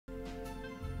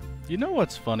You know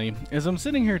what's funny? Is I'm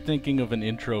sitting here thinking of an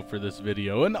intro for this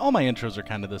video, and all my intros are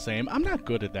kind of the same. I'm not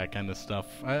good at that kind of stuff.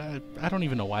 I don't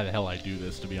even know why the hell I do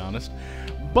this, to be honest.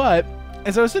 But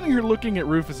as I was sitting here looking at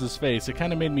Rufus's face, it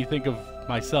kind of made me think of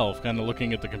myself, kind of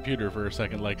looking at the computer for a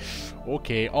second, like,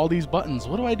 okay, all these buttons,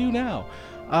 what do I do now?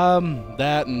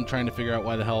 That and trying to figure out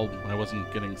why the hell I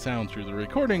wasn't getting sound through the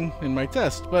recording in my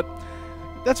test, but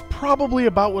that's probably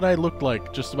about what I looked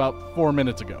like just about 4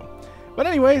 minutes ago. But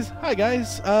anyways, hi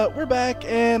guys, we're back,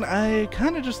 and I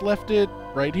kind of just left it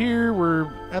right here.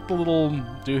 We're at the little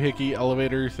doohickey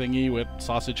elevator thingy with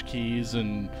sausage keys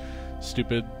and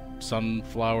stupid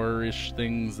sunflower-ish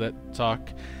things that talk.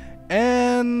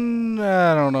 And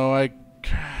I don't know,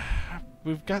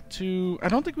 we've got to... I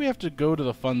don't think we have to go to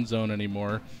the fun zone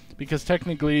anymore, because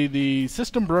technically the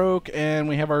system broke and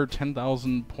we have our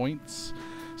 10,000 points.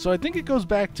 So I think it goes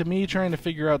back to me trying to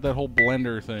figure out that whole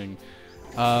blender thing.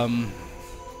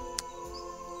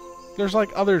 There's like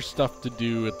other stuff to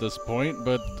do at this point,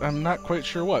 but I'm not quite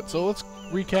sure what. So let's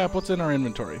recap what's in our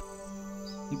inventory.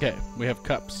 Okay, we have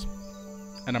cups,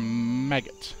 and a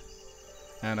maggot,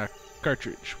 and a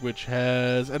cartridge, which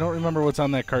has... I don't remember what's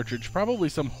on that cartridge. Probably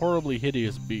some horribly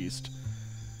hideous beast.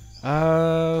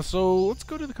 So let's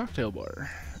go to the cocktail bar,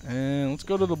 and let's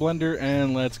go to the blender,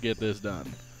 and let's get this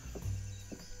done.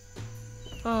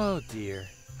 Oh dear.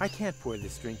 I can't pour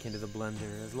this drink into the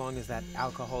blender as long as that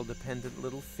alcohol-dependent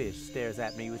little fish stares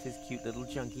at me with his cute little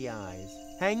chunky eyes.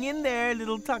 Hang in there,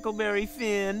 little Tuckleberry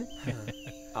Finn.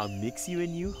 I'll mix you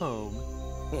and you home.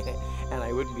 And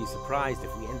I wouldn't be surprised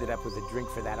if we ended up with a drink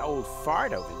for that old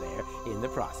fart over there in the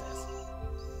process.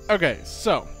 Okay,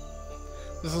 so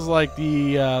this is like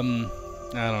the, I don't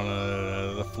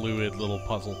know, the fluid little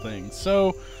puzzle thing.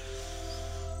 So,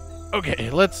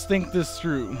 okay, let's think this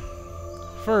through.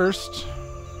 First...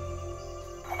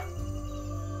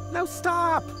 No,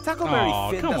 stop!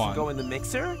 Tuckleberry Finn doesn't go in the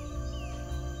mixer.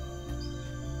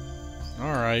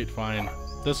 Alright, fine.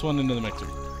 This one into the mixer.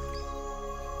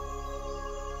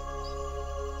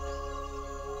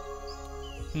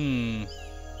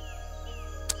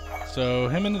 So,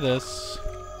 him into this.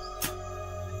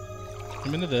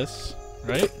 Him into this,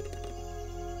 right?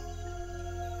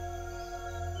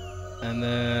 And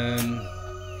then...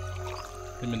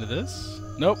 him into this?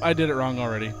 Nope, I did it wrong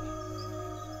already.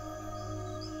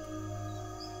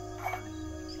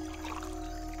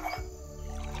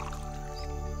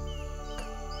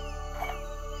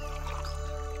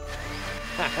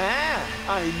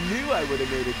 I knew I would have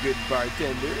made a good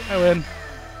bartender. I win.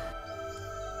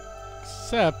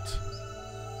 Except...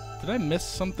 did I miss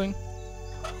something?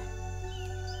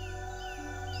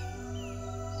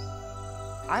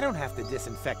 I don't have to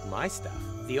disinfect my stuff.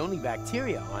 The only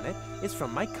bacteria on it is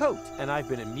from my coat, and I've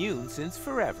been immune since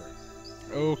forever.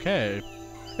 Okay.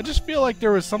 I just feel like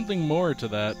there was something more to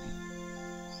that.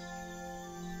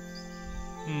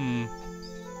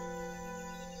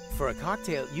 For a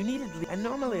cocktail, you needed and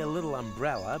normally a little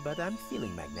umbrella, but I'm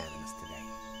feeling magnanimous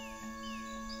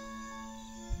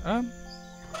today.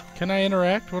 Can I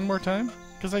interact one more time?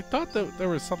 Because I thought that there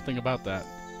was something about that.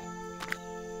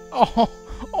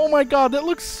 Oh my god, that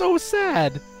looks so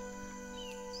sad!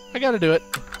 I gotta do it.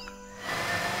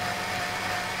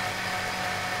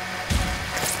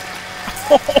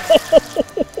 Look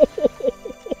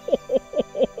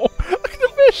at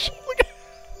the fish! Look at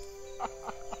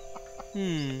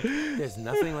There's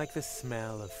nothing like the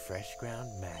smell of fresh ground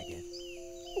maggot.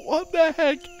 What the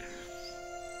heck?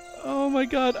 Oh my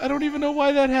god, I don't even know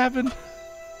why that happened.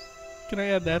 Can I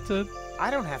add that to...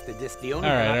 I don't have to the only...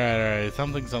 Alright.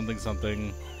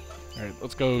 Something. Alright,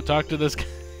 let's go talk to this guy.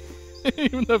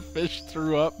 Even the fish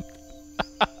threw up.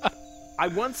 I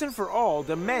once and for all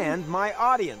demand my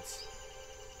audience.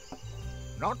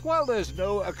 Not while there's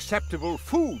no acceptable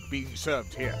food being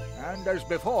served here. And as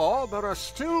before, there are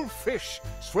still fish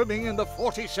swimming in the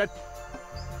 40-cent...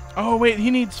 Oh, wait, he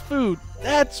needs food.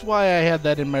 That's why I had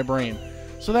that in my brain.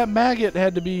 So that maggot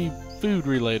had to be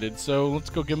food-related, so let's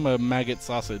go give him a maggot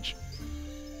sausage.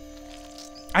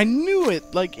 I knew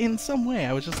it, like, in some way.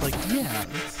 I was just like, yeah,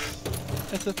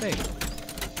 that's a thing.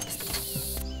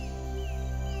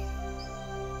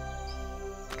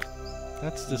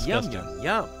 That's disgusting. Yum, yum,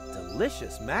 yum.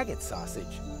 Delicious maggot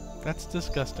sausage. That's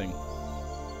disgusting.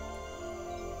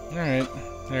 Alright,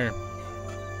 there.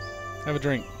 Have a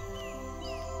drink.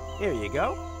 Here you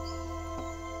go.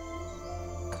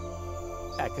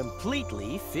 A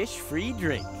completely fish-free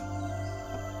drink.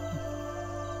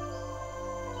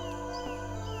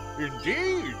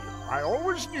 Indeed. I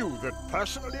always knew that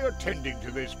personally attending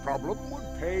to this problem would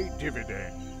pay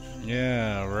dividends.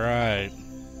 Yeah, right.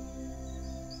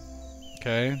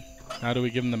 Okay. How do we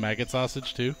give him the maggot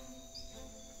sausage, too?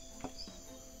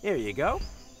 Here you go.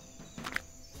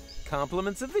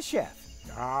 Compliments of the chef.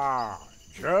 Ah,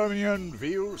 German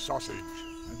veal sausage.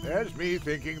 And there's me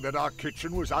thinking that our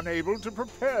kitchen was unable to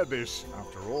prepare this,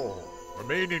 after all. The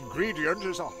main ingredient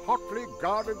is a hotly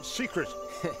guarded secret.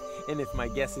 And if my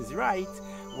guess is right,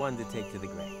 one to take to the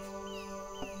grave.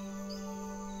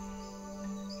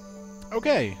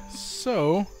 Okay,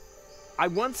 so... I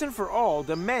once and for all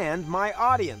demand my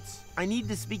audience. I need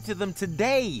to speak to them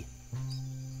today.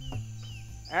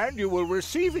 And you will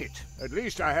receive it. At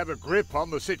least I have a grip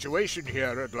on the situation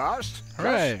here at last.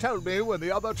 Hooray. Just tell me when the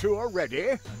other two are ready.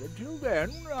 And until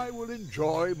then, I will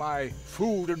enjoy my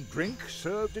food and drink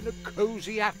served in a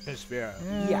cozy atmosphere.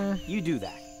 Yeah, you do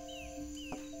that.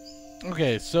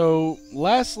 Okay, so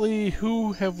lastly,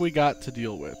 who have we got to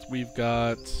deal with? We've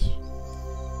got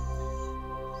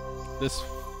this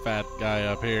fat guy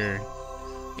up here.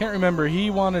 Can't remember. He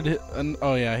wanted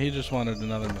oh yeah, he just wanted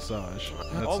another massage.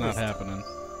 That's not happening.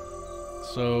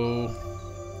 So,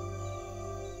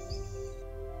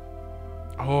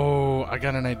 oh, I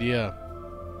got an idea.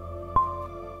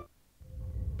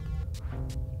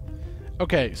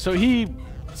 Okay, so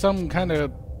some kind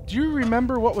of... Do you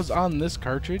remember what was on this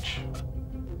cartridge?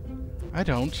 I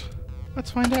don't.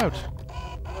 Let's find out.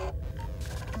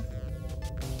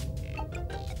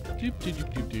 Doop, doop,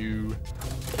 doop, doop, doo.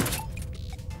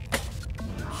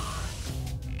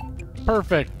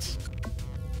 Perfect.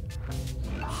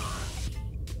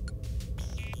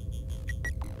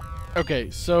 Okay,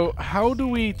 so how do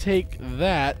we take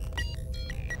that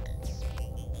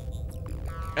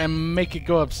and make it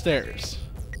go upstairs?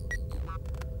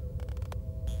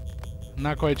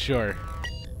 Not quite sure.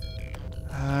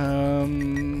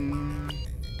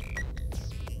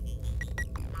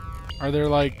 Are there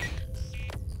like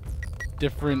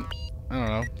different... I don't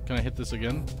know. Can I hit this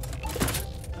again?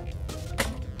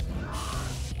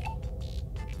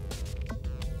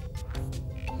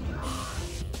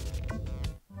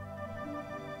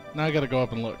 Now I gotta go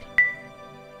up and look.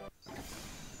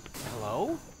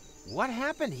 Hello? What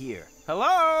happened here? Hello?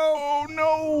 Oh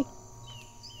no!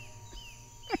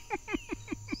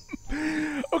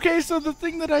 Okay, so the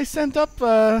thing that I sent up,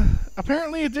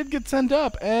 apparently it did get sent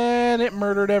up, and it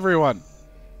murdered everyone.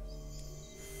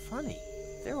 Funny.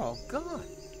 They're all gone.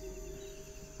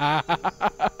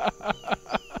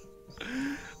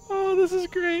 Oh, this is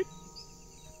great.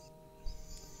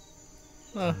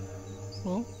 Well,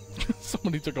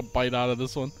 somebody took a bite out of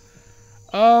this one.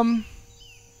 Alright,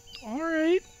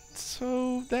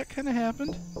 so that kind of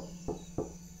happened.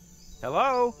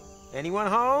 Hello? Anyone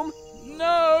home?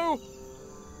 No!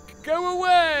 Go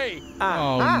away!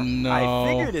 Oh, no. I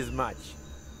figured as much.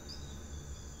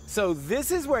 So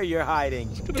this is where you're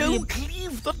hiding. Don't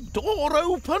leave the door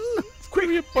open! It's gonna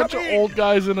be a bunch of old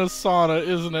guys in a sauna,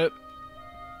 isn't it?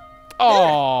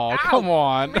 Oh, come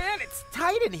on. Man, it's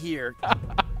tight in here.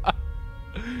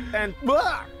 And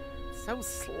so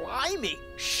slimy.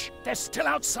 Shh! They're still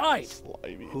outside!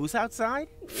 Slimy. Who's outside?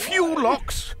 Fuel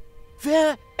locks!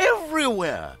 They're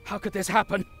everywhere! How could this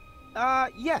happen?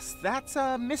 Yes, that's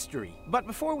a mystery. But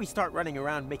before we start running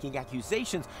around making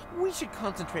accusations, we should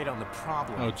concentrate on the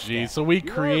problem. Oh, instead. geez. So we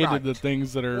You're created right. the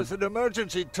things that are... There's an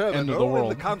emergency End of the terminal in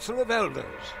world. the Council of Elders.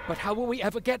 But how will we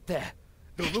ever get there?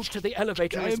 The route to the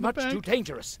elevator Guy is in the much back. too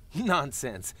dangerous.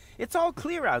 Nonsense. It's all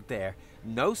clear out there.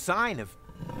 No sign of...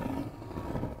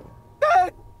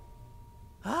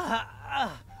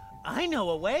 I know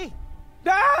a way.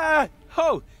 Ah!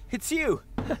 Oh, it's you.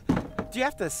 Do you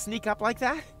have to sneak up like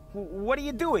that? What are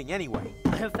you doing, anyway?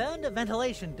 I have found a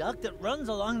ventilation duct that runs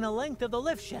along the length of the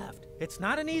lift shaft. It's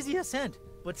not an easy ascent,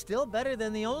 but still better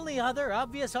than the only other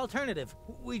obvious alternative.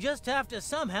 We just have to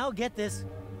somehow get this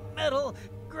metal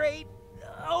grate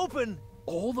open.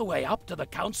 All the way up to the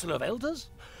Council of Elders?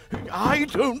 I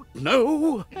don't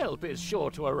know. Help is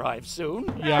sure to arrive soon.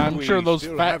 Yeah, I'm We sure those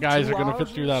still fat have guys 2 are going to fit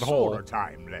hours through of that hole. sauna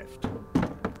time left.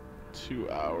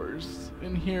 2 hours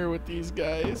in here with these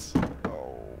guys.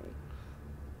 Oh.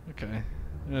 Okay.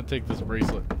 I'm going to take this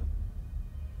bracelet.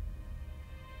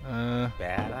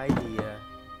 Bad idea.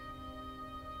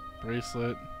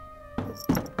 Bracelet.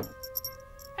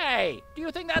 Hey, do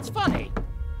you think that's funny?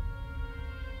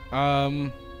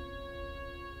 Water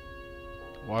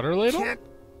ladle? Can't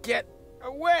get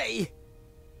away.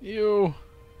 Ew.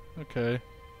 Okay.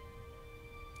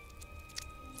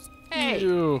 Hey,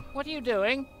 Ew. what are you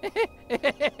doing?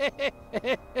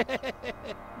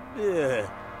 Ugh.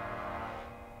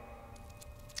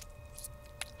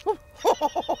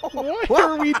 Why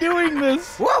are we doing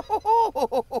this?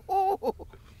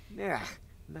 Yeah,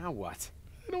 now what?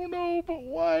 I don't know, but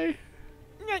why?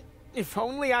 If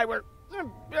only I were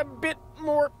a bit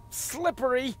more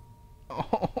slippery.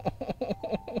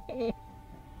 Oh.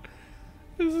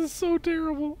 This is so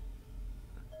terrible.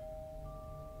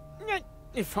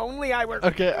 If only I were.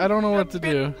 Okay, I don't know what to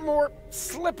do. More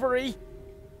slippery.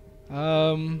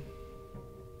 Oh,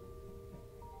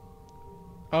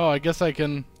 I guess I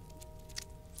can.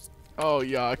 Oh,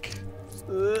 yuck.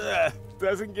 Ugh,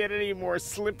 doesn't get any more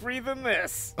slippery than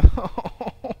this.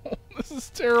 Oh, this is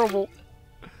terrible.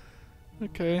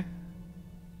 Okay.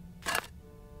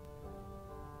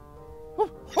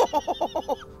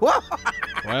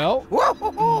 Well.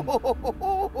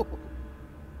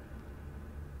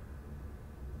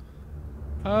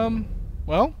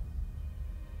 Well.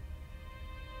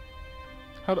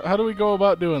 How do we go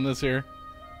about doing this here?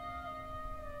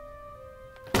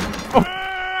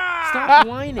 Stop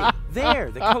whining.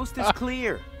 There, the coast is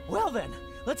clear. Well then,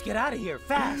 let's get out of here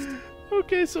fast.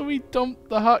 Okay, so we dumped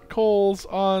the hot coals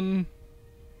on...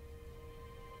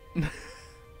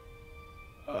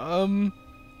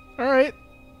 Alright.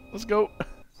 Let's go.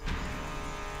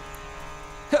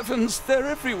 Heavens, they're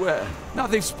everywhere. Now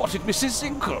they've spotted Mrs.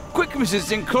 Zinkle. Quick,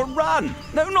 Mrs. Zinkle, run!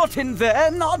 No, not in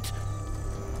there, not...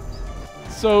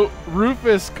 So,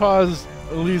 Rufus caused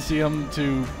Elysium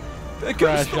to There goes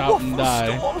crash the out and waffle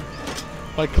die stall.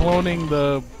 by cloning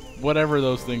the whatever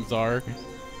those things are.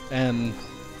 And,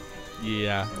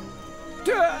 yeah.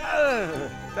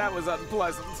 That was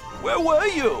unpleasant. Where were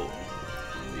you?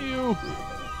 Ew.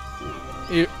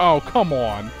 Ew. Oh, come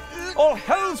on. All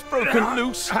hell's broken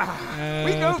loose.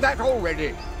 We know that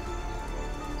already.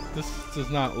 This does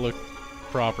not look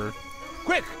proper.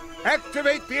 Quick,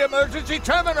 activate the emergency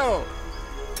terminal.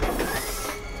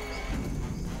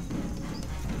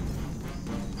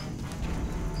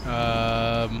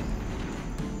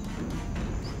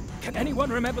 Can anyone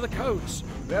remember the codes?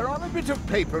 They're on a bit of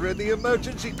paper in the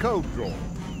emergency code drawer.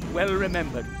 Well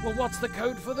remembered. Well, what's the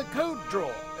code for the code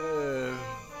drawer?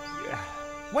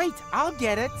 Wait, I'll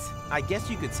get it. I guess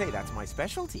you could say that's my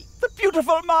specialty. The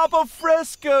beautiful marble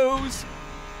frescoes.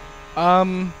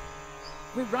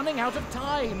 We're running out of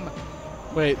time.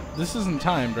 Wait, this isn't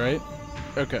timed, right?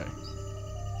 Okay.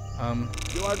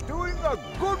 You are doing a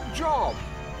good job.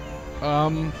 I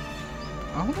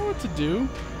don't know what to do.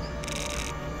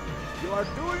 You are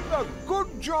doing a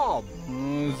good job.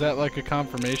 Is that like a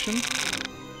confirmation?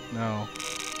 No.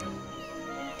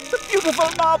 The beautiful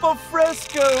marble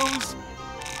frescoes.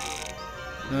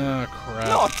 Oh, crap.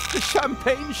 Not the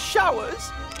champagne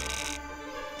showers.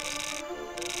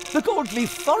 The gold leaf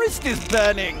forest is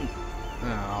burning.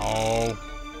 Oh.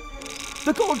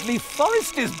 The gold leaf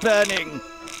forest is burning.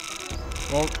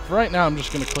 Well, for right now, I'm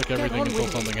just going to click everything on until with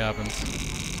it. something happens.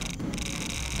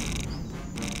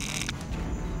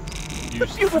 The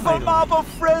beautiful marble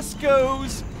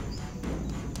frescoes.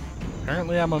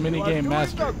 Apparently, I'm a You are minigame doing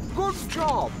master. a good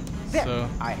job. There, So-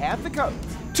 I have the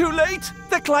codes. Too late.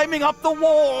 They're climbing up the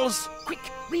walls.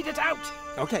 Quick, read it out.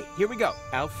 Okay, here we go.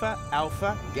 Alpha,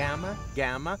 alpha, gamma,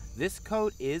 gamma. This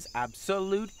code is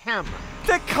absolute hammer.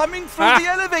 They're coming through the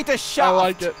elevator shaft. I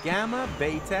like it. Gamma,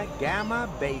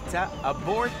 beta,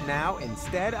 abort now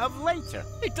instead of later.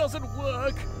 It doesn't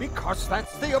work. Because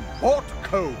that's the abort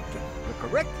code. The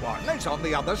correct one is on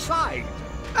the other side.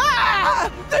 Ah!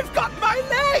 They've got my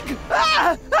leg!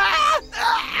 Ah! Ah!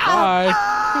 Ah! Bye.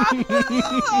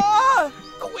 Ah!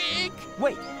 Quick!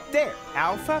 Wait, there.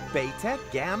 Alpha, beta,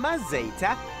 gamma,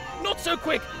 zeta. Not so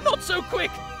quick. Not so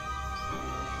quick.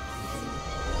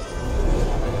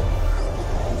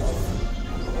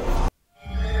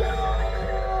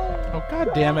 Oh,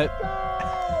 God damn it.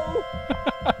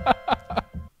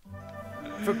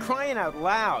 For crying out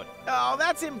loud. Oh,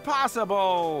 that's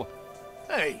impossible.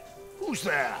 Hey, who's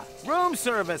there? Room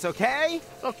service, okay?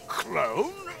 A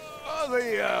clone?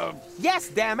 Yes,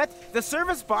 damn it. The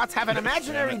service bots have an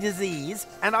imaginary disease,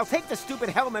 and I'll take the stupid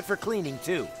helmet for cleaning,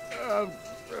 too.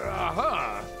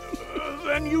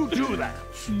 Then you do that.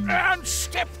 And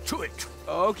step to it.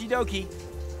 Okie dokie.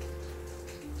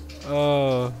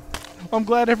 I'm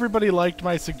glad everybody liked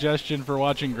my suggestion for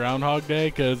watching Groundhog Day,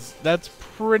 because that's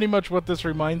pretty much what this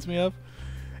reminds me of.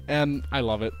 And I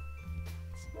love it.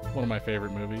 It's one of my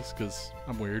favorite movies, because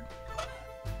I'm weird.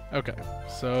 Okay,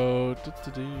 so...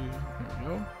 Here we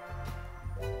go.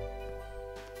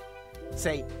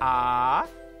 Say, ah.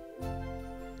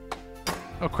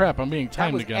 Oh, crap, I'm being That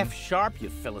timed was again. F sharp, you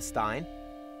Philistine.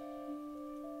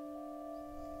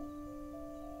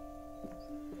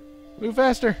 Move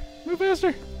faster! Move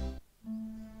faster!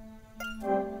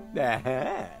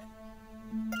 Uh-huh.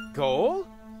 Cole?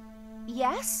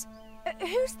 Yes?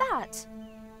 Who's that?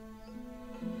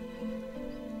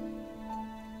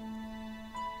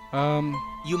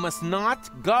 You must not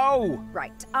go.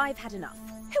 Right, I've had enough.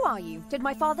 Who are you? Did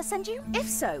my father send you? If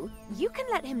so, you can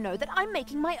let him know that I'm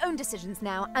making my own decisions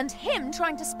now, and him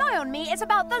trying to spy on me is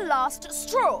about the last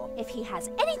straw. If he has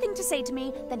anything to say to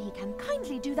me, then he can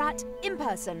kindly do that in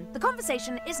person. The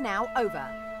conversation is now over.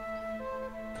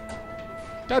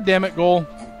 God damn it, Goal.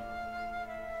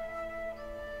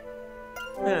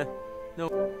 No.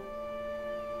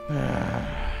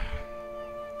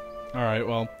 Alright,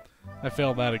 well, I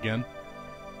failed that again.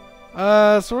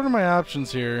 So what are my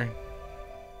options here?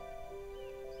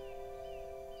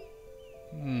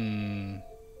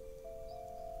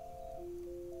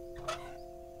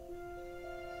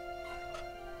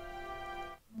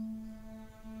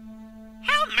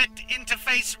 Helmet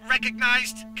interface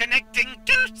recognized. Connecting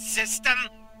to system.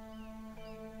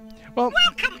 Well,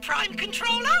 Welcome, Prime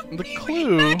Controller. the New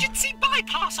clue... emergency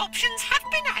bypass options have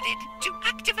been added. To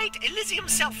activate Elysium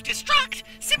self-destruct,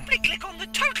 simply click on the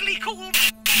totally cool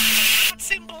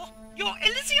symbol. Your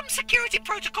Elysium security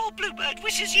protocol Bluebird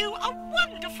wishes you a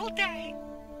wonderful day.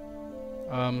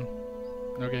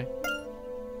 Okay.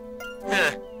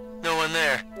 No one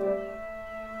there.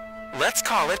 Let's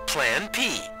call it Plan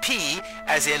P. P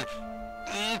as in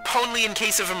only in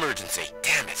case of emergency.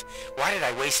 Damn it. Why did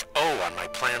I waste O on my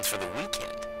plans for the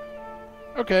weekend?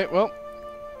 Okay, well,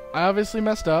 I obviously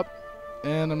messed up,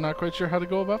 and I'm not quite sure how to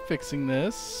go about fixing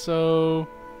this, so...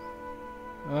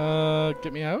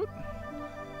 get me out?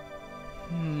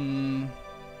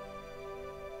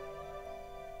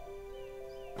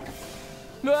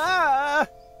 Ah!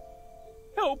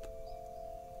 Help!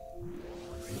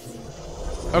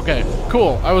 Okay,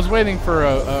 cool. I was waiting for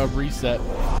a reset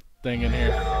thing in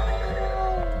here.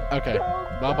 Okay.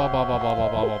 Blah blah blah blah blah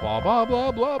blah blah blah blah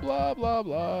blah blah blah blah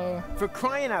blah. For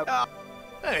crying out!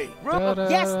 Hey,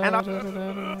 Yes, and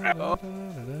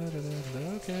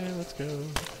Okay, let's go.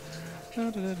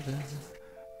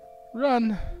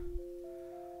 Run.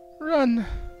 Run.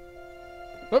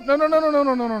 Oh, no, no, no, no, no,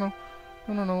 no, no, no, no.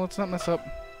 No, no, no, let's not mess up.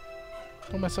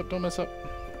 Don't mess up, don't mess up.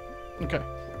 Okay.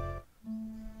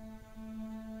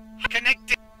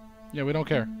 connected. Yeah, we don't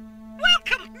care.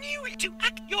 Welcome, new to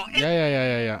act your.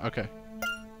 Yeah. Okay.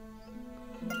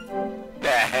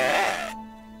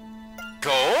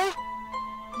 Goal?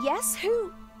 Yes,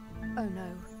 who? Oh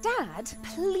no. Dad,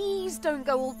 please don't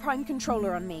go all Prime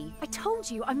Controller on me. I told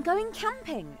you I'm going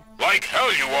camping. Like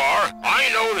hell you are. I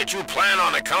know that you plan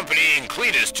on accompanying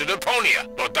Cletus to Deponia,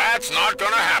 but that's not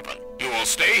gonna happen. You will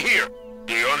stay here.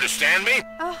 Do you understand me?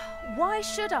 Why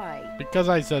should I? Because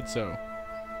I said so.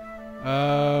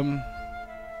 I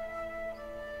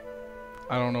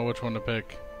don't know which one to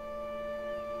pick.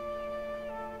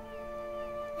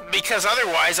 Because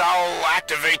otherwise I'll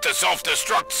activate the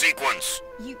self-destruct sequence.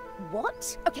 You...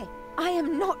 what? Okay, I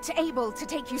am not able to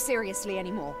take you seriously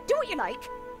anymore. Do what you like.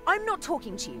 I'm not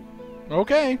talking to you.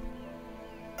 Okay.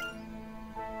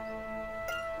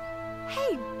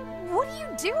 Hey, what are you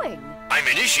doing? I'm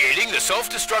initiating the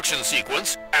self-destruction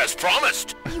sequence as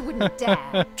promised. You wouldn't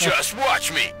dare. Just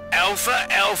watch me. Alpha,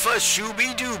 Alpha,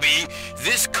 Shooby Dooby.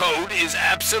 This code is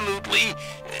absolutely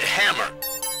hammer.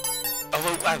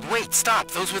 Although, wait,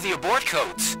 stop. Those were the abort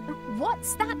codes.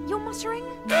 What's that you're muttering?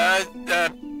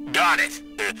 Got it.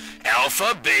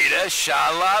 Alpha, Beta,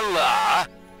 Sha-la-la.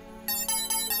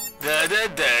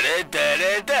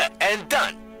 Da-da-da-da-da-da-da. And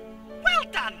done. Well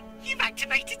done. You've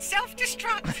activated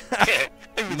self-destruct.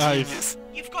 I'm a Nice. genius.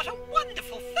 You've got a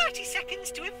wonderful 30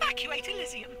 seconds to evacuate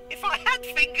Elysium. If I had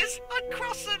fingers, I'd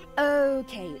cross them.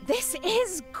 Okay, this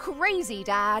is crazy,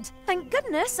 Dad. Thank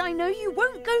goodness I know you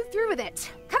won't go through with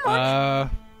it. Come on,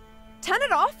 turn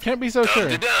it off. Can't be so sure.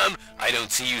 Dum-da-dum. I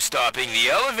don't see you stopping the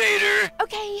elevator.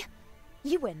 Okay,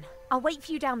 you win. I'll wait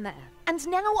for you down there. And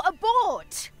now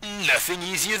abort. Nothing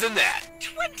easier than that.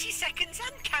 20 seconds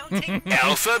and counting.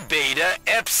 Alpha, Beta,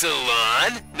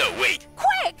 Epsilon. No, wait.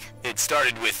 Quick! It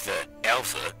started with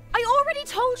Alpha. I already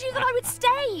told you that I would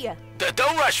stay.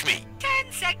 Don't rush me.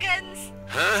 10 seconds.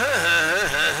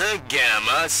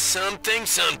 Gamma,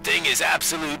 something is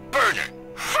absolute burner.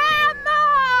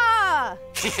 Hammer!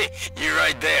 You're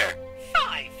right there.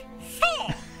 5,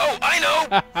 4, Oh, I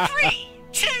know. 3,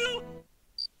 2.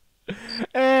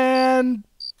 And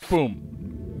boom.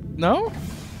 No?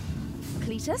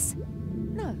 Cletus?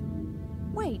 No.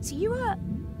 Wait, you are...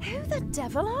 Who the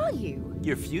devil are you?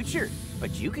 Your future,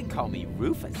 but you can call me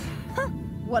Rufus. Huh.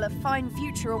 Well, a fine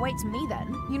future awaits me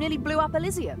then. You nearly blew up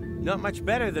Elysium. Not much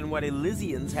better than what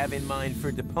Elysians have in mind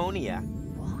for Deponia.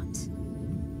 What?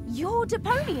 You're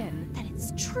Deponian? Then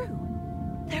it's true.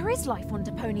 There is life on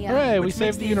Deponia. Hooray, we Which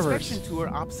saved makes the universe. inspection tour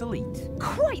obsolete.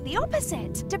 Quite the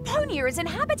opposite. Deponia is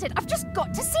inhabited. I've just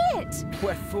got to see it.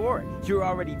 What for? You're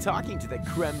already talking to the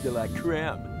creme de la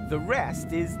creme. The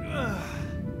rest is...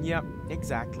 Yep,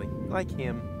 Exactly. Like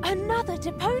him. Another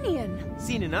Deponian!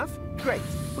 Seen enough? Great.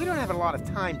 We don't have a lot of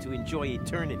time to enjoy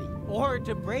eternity. Or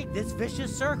to break this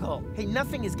vicious circle. Hey,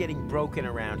 nothing is getting broken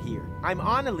around here. I'm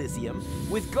on Elysium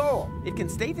with Goal. It can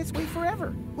stay this way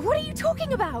forever. What are you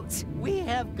talking about? We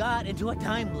have got into a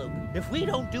time loop. If we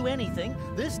don't do anything,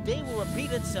 this day will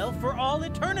repeat itself for all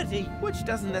eternity. Which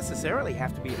doesn't necessarily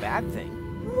have to be a bad thing.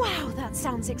 Wow, that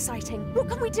sounds exciting. What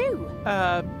can we do?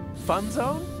 Fun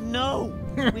zone? No!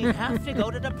 We have to go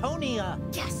to Deponia.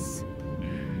 Yes!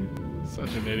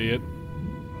 Such an idiot.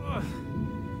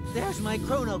 There's my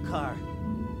chrono car.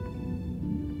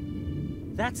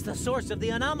 That's the source of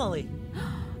the anomaly.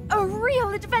 A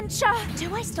real adventure!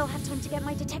 Do I still have time to get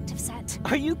my detective set?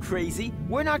 Are you crazy?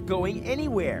 We're not going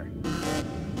anywhere.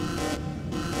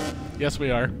 Yes, we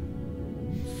are.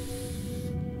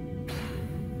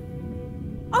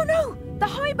 Oh no! The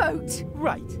high boat!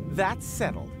 Right, that's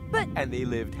settled. But... And they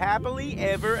lived happily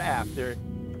ever after.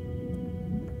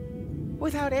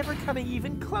 Without ever coming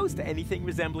even close to anything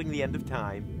resembling the end of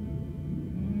time.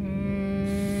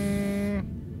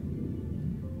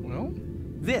 Well?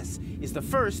 This is the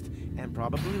first, and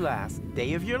probably last,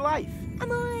 day of your life.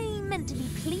 Am I meant to be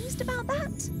pleased about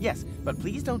that? Yes, but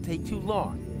please don't take too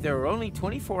long. There are only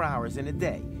 24 hours in a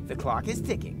day. The clock is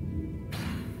ticking.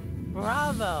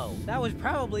 Bravo! That was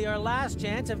probably our last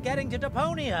chance of getting to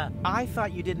Deponia. I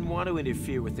thought you didn't want to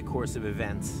interfere with the course of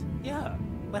events. Yeah,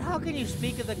 but how can you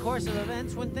speak of the course of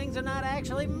events when things are not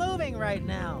actually moving right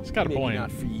now? It's got a Maybe point.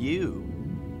 not for you.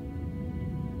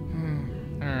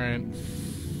 Alright.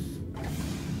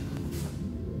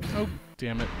 Oh,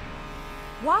 damn it.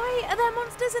 Why are there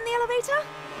monsters in the elevator?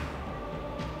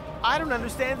 I don't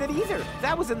understand it either.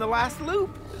 That was in the last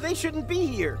loop. They shouldn't be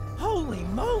here. Holy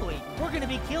moly! We're gonna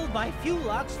be killed by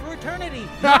Fulocks for eternity!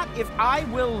 Not if I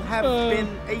will have been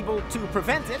able to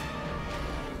prevent it.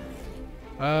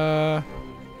 What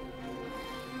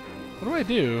do I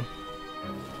do?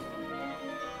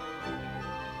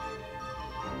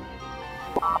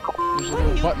 There's a What are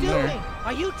little you button doing? there.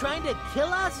 Are you trying to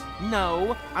kill us?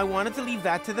 No, I wanted to leave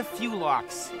that to the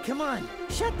Fulocks. Come on,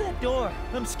 shut that door.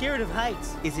 I'm scared of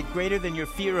heights. Is it greater than your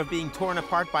fear of being torn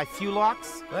apart by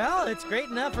Fulocks? Well, it's great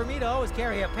enough for me to always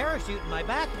carry a parachute in my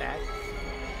backpack.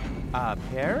 A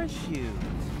parachute?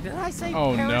 Did I say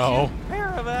Oh, parachute? no. Pair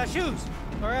of shoes.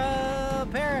 Or a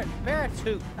parrot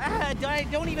suit. I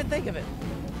don't even think of it.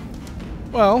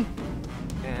 Well,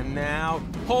 And now,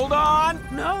 hold on!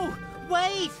 No,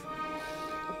 wait!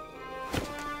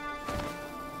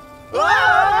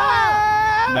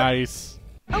 nice.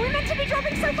 Are we meant to be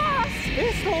dropping so fast?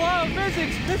 It's the law of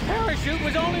physics. This parachute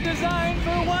was only designed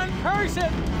for one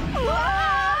person.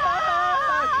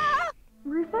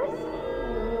 Rufus?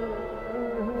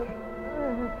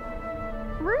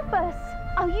 Rufus,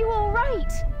 are you all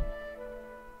right?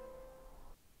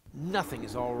 Nothing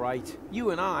is all right. You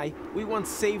and I, we once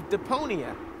saved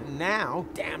Deponia. And now,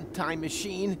 damn time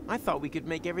machine, I thought we could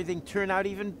make everything turn out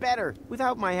even better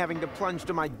without my having to plunge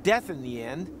to my death in the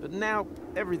end. But now,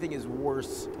 everything is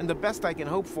worse. And the best I can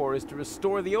hope for is to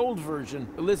restore the old version.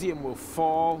 Elysium will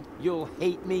fall, you'll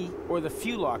hate me, or the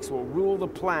Fulocks will rule the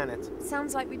planet.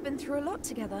 Sounds like we've been through a lot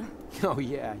together. Oh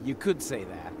yeah, you could say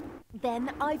that.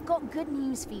 Then I've got good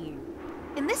news for you.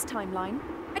 In this timeline,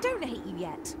 I don't hate you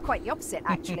yet. Quite the opposite,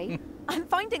 actually. I'm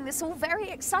finding this all very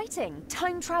exciting.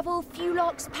 Time travel,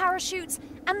 Fulocks, parachutes,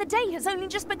 and the day has only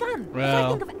just begun. Well. If I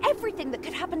think of everything that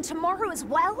could happen tomorrow as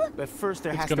well, But first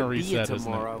there It's has to gonna be a reset, isn't it?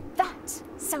 tomorrow. that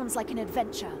sounds like an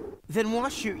adventure. Then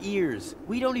wash your ears.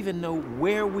 We don't even know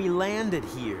where we landed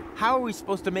here. How are we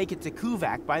supposed to make it to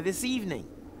Kuvak by this evening?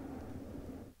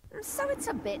 So it's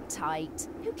a bit tight.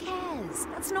 Who cares?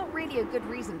 That's not really a good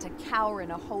reason to cower in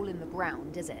a hole in the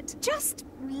ground, is it? Just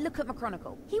look at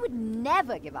McChronicle. He would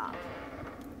never give up.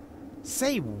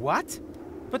 Say what?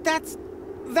 But that's...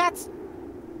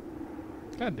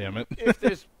 God damn it. If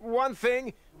there's one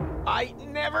thing I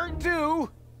never do,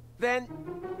 then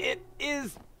it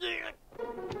is...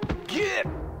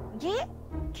 Yeah?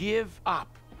 Give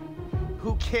up.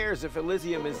 Who cares if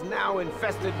Elysium is now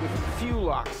infested with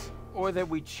Fulocks? Or that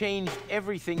we changed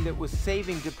everything that was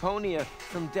saving Deponia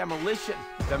from demolition.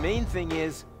 The main thing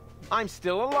is, I'm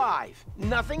still alive.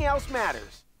 Nothing else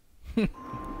matters.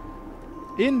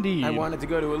 Indeed. I wanted to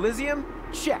go to Elysium?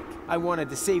 Check. I wanted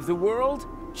to save the world?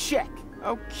 Check.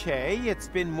 Okay, it's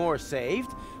been more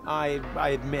saved. I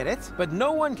admit it. But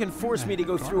no one can force me to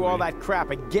go through all that crap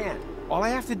again. All I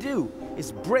have to do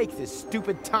is break this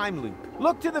stupid time loop.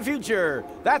 Look to the future.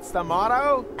 That's the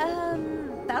motto.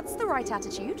 That's the right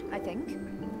attitude, I think.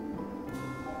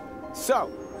 So,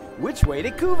 which way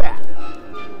to Kuvak?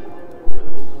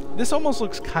 This almost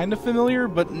looks kind of familiar,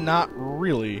 but not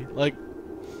really. Like,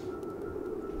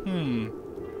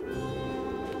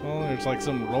 well, there's like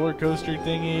some roller coaster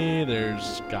thingy.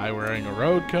 There's a guy wearing a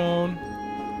road cone.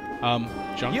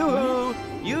 Junk. Yoo-hoo!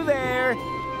 You there!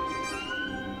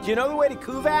 Do you know the way to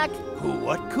Kuvak? Who,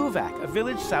 what? Kuvak, a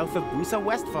village south of Busa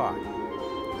Westfog.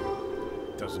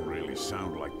 Doesn't really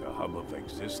sound like the hub of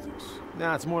existence.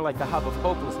 No, it's more like the hub of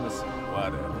hopelessness.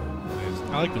 Whatever.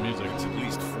 I like the music. It's at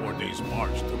least 4 days'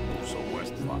 march to Busa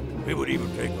Westfog. It would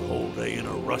even take a whole day in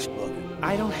a rust bucket.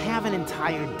 I don't have an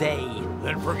entire day.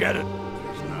 Then forget it.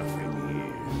 There's nothing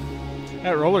here.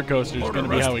 That roller coaster is going to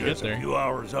be how we get A there. few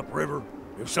hours upriver.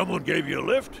 If someone gave you a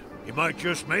lift, you might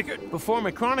just make it. Before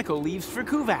McChronicle leaves for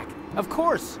Kuvak. Of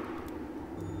course.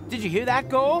 Did you hear that,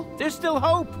 Goal? There's still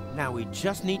hope. Now we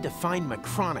just need to find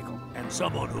McChronicle. And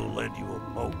someone who'll lend you a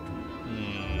boat.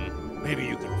 Maybe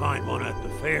you can find one at the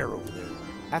fair over there.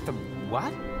 At the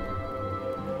what?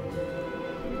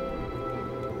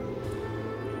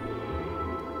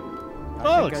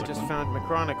 I think I just found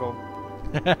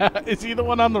McChronicle. Is he the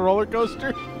one on the roller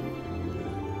coaster?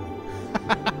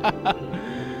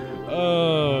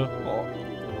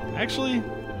 Actually,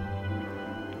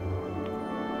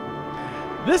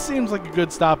 this seems like a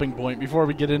good stopping point before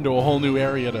we get into a whole new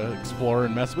area to explore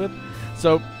and mess with.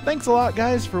 So, thanks a lot,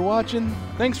 guys, for watching.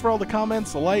 Thanks for all the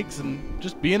comments, the likes, and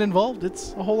just being involved.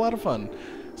 It's a whole lot of fun.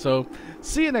 So,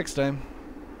 see you next time.